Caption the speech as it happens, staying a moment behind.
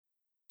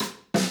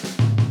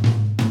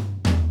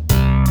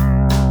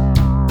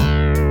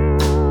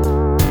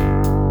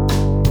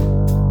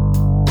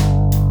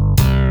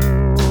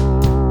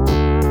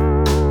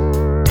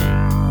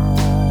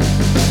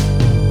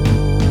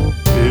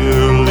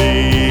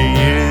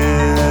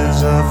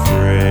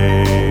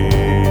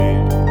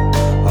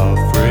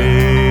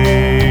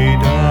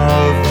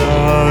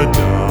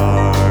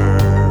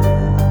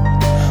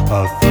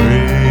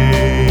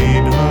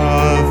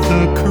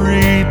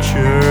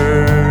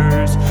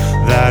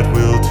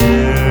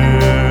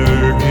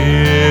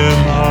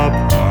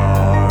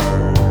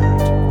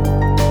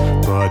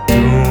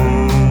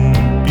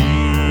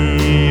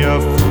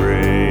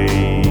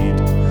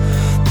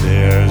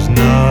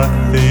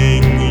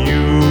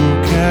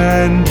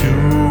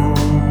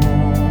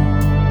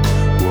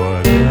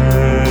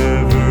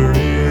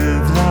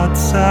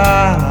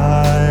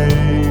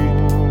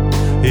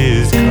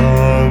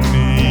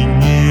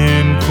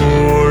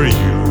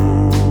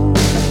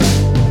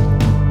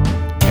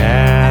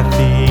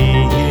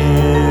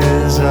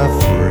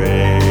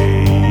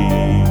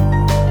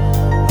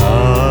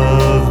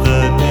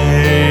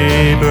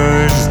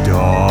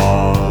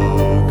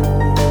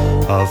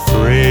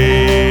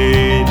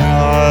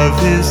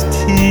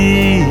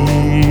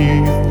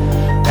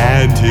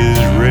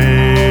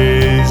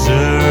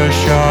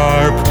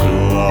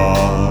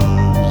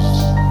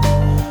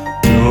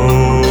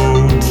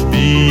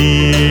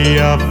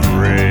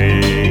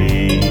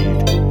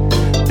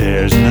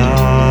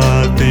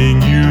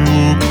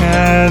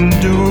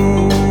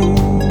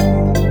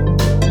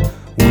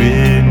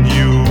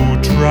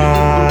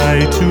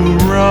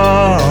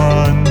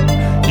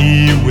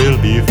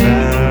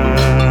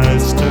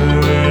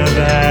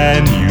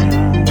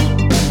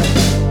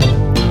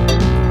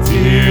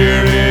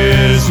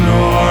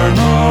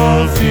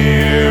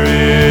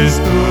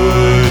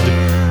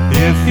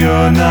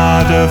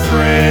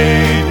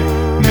afraid,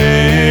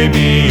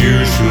 maybe you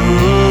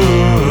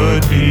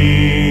should be.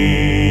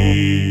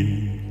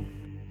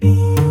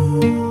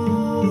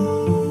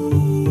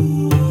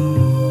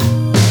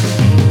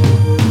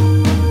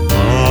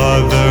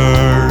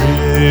 Mother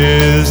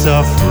is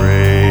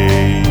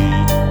afraid,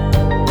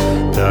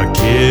 the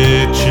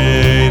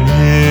kitchen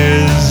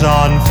is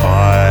on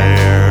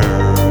fire,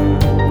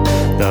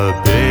 the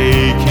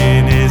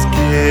bacon is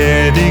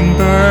getting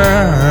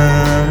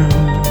burned,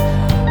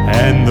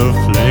 and the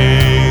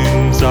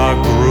flames are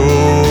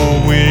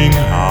growing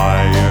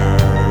higher.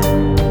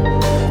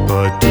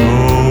 But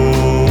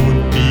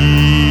don't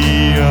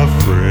be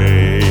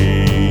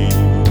afraid,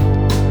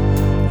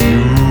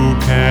 you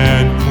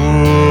can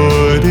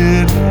put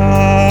it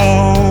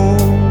out.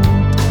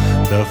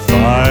 The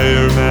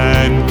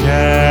fireman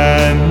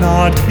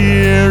cannot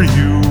hear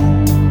you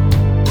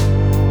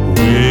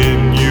when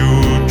you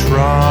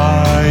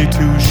try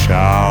to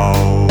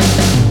shout.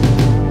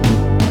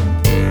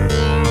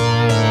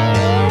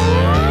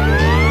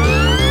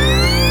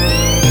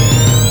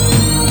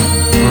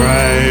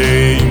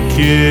 Frank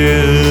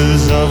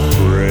is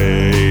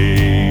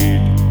afraid,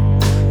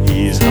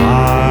 he's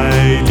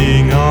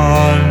hiding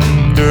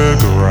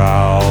underground.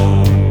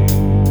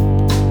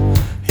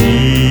 He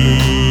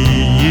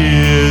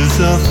is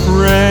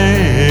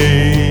afraid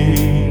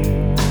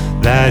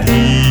that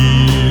he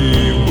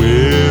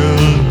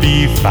will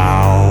be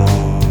found.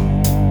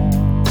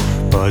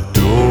 But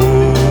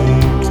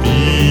don't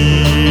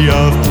be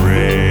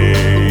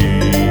afraid,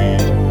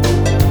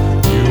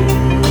 you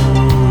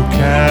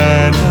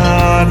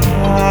cannot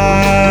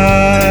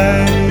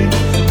hide.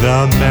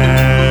 The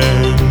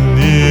man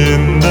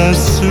in the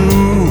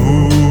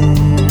suit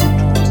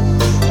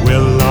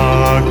will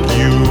lock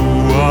you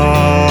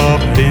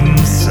up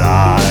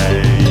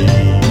inside.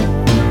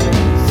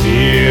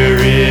 Fear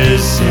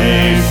is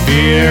safe,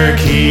 fear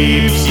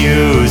keeps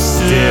you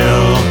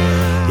still.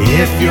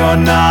 If you're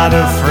not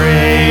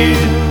afraid,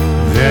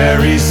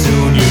 very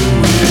soon you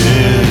will.